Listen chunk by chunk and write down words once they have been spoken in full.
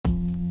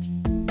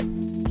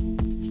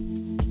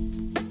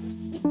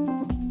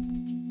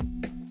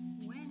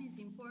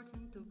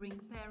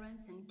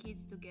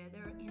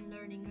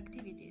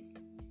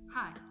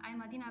Hi,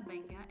 I'm Adina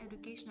Benghea,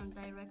 Educational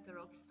Director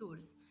of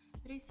STURS,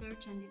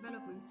 Research and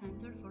Development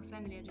Center for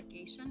Family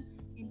Education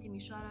in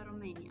Timișoara,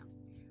 Romania.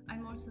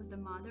 I'm also the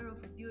mother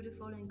of a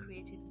beautiful and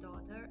creative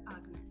daughter,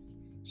 Agnes.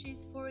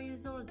 She's 4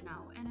 years old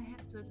now, and I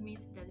have to admit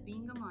that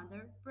being a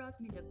mother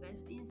brought me the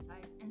best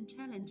insights and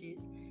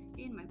challenges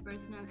in my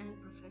personal and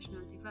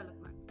professional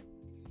development.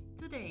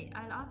 Today,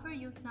 I'll offer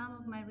you some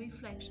of my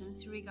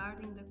reflections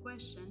regarding the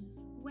question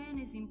when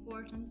is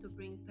important to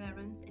bring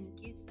parents and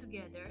kids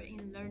together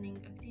in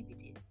learning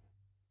activities.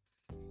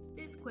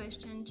 This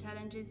question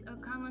challenges a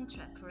common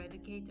trap for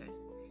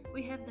educators.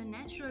 We have the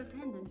natural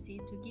tendency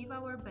to give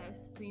our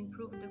best to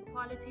improve the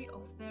quality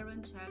of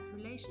parent-child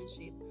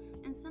relationship,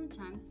 and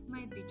sometimes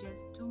might be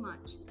just too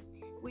much.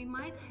 We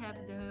might have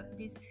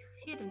this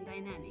hidden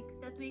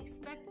dynamic that we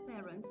expect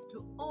parents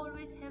to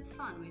always have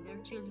fun with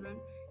their children,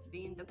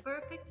 be in the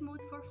perfect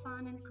mood for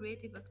fun and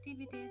creative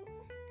activities,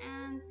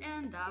 and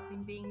end up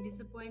in being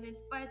disappointed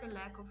by the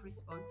lack of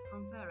response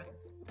from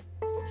parents.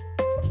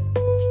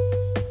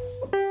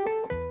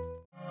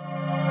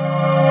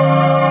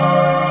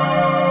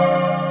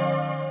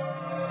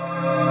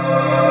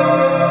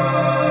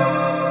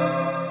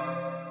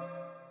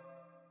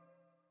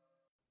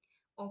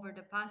 Over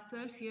the past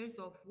 12 years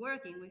of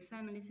working with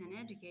families and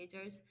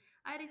educators,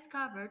 I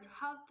discovered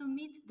how to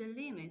meet the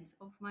limits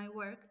of my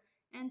work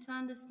and to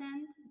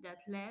understand that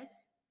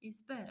less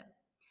is better.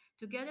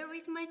 Together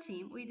with my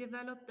team, we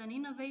developed an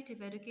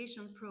innovative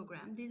education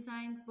program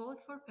designed both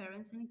for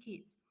parents and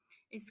kids.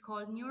 It's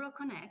called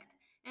NeuroConnect,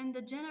 and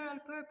the general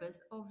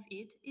purpose of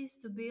it is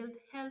to build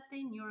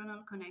healthy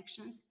neuronal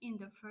connections in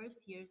the first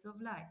years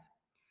of life.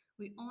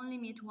 We only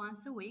meet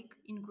once a week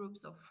in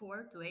groups of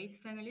 4 to 8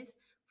 families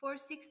for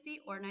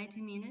 60 or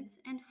 90 minutes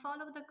and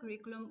follow the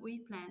curriculum we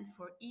planned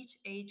for each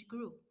age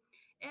group.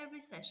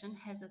 Every session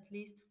has at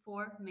least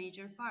 4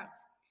 major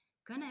parts: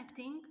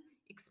 connecting,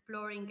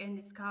 exploring and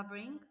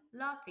discovering,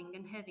 laughing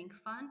and having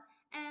fun,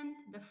 and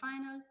the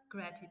final,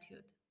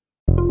 gratitude.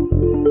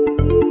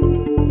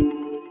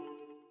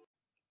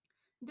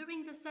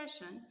 During the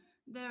session,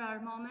 there are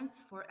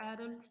moments for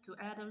adult to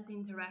adult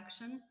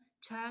interaction,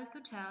 child to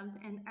child,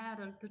 and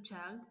adult to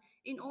child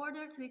in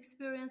order to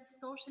experience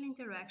social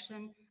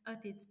interaction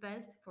at its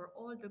best for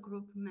all the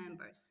group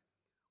members.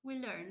 We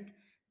learned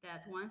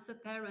that once a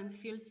parent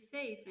feels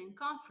safe and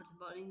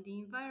comfortable in the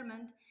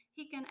environment,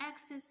 he can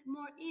access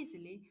more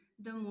easily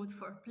the mood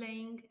for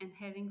playing and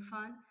having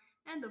fun.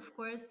 And of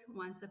course,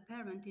 once the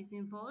parent is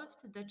involved,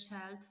 the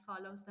child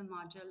follows the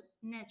module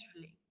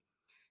naturally.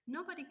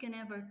 Nobody can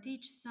ever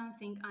teach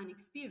something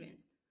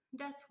unexperienced.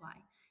 That's why,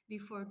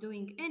 before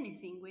doing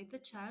anything with the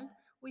child,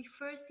 we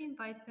first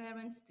invite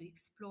parents to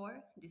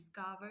explore,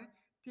 discover,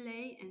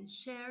 play, and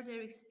share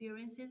their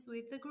experiences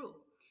with the group.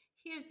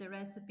 Here's a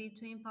recipe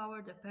to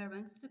empower the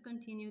parents to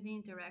continue the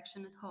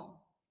interaction at home.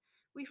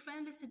 We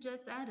friendly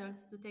suggest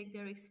adults to take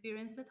their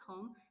experience at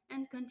home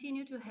and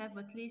continue to have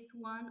at least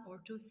one or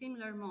two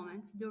similar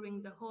moments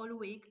during the whole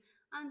week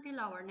until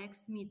our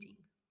next meeting.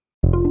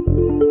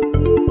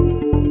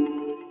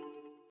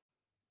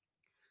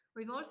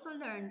 We've also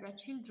learned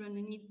that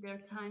children need their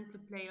time to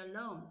play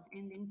alone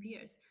and in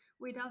pairs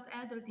without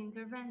adult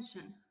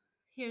intervention.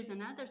 Here's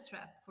another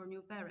trap for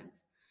new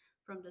parents.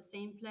 From the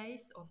same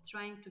place of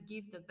trying to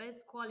give the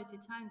best quality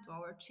time to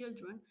our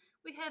children,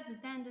 we have the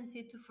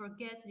tendency to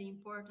forget the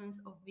importance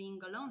of being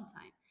alone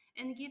time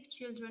and give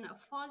children a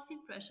false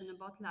impression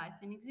about life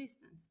and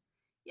existence.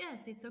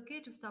 Yes, it's okay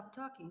to stop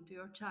talking to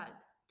your child,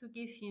 to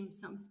give him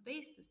some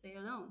space to stay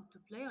alone, to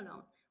play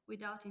alone,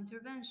 without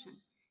intervention.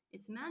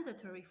 It's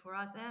mandatory for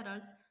us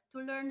adults to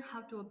learn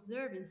how to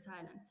observe in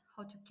silence,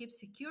 how to keep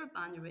secure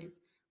boundaries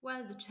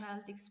while the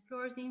child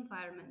explores the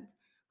environment,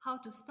 how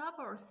to stop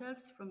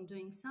ourselves from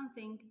doing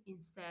something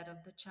instead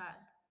of the child.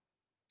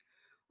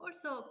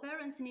 Also,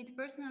 parents need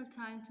personal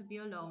time to be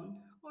alone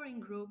or in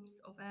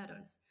groups of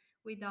adults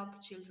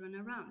without children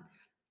around,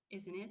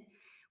 isn't it?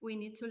 We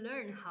need to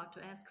learn how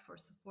to ask for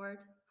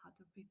support, how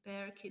to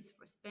prepare kids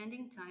for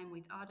spending time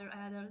with other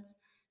adults,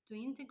 to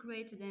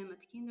integrate them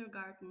at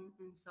kindergarten,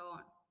 and so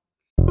on.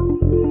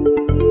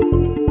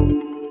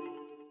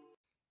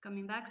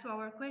 Coming back to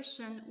our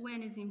question,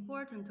 when is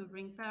important to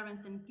bring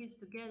parents and kids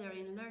together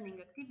in learning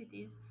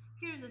activities,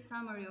 here's a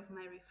summary of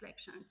my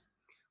reflections.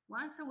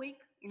 Once a week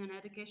in an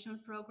educational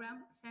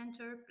program,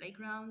 center,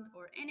 playground,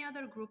 or any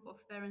other group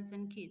of parents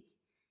and kids,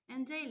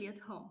 and daily at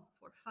home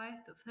for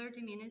 5 to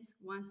 30 minutes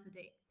once a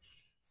day.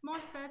 Small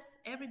steps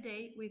every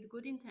day with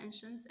good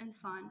intentions and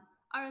fun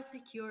are a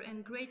secure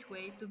and great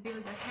way to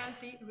build a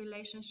healthy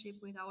relationship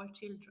with our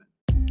children.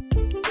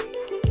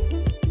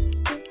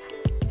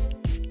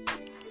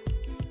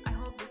 I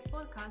hope this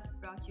podcast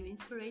brought you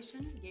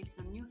inspiration, gave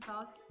some new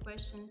thoughts,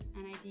 questions,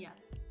 and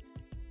ideas.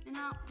 And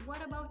now,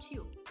 what about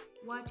you?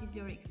 What is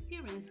your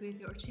experience with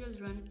your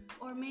children,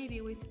 or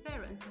maybe with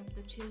parents of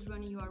the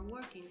children you are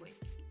working with?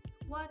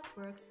 What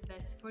works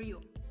best for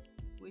you?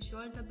 Wish you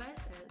all the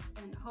best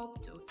and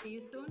hope to see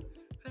you soon.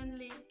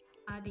 Friendly,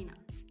 Adina.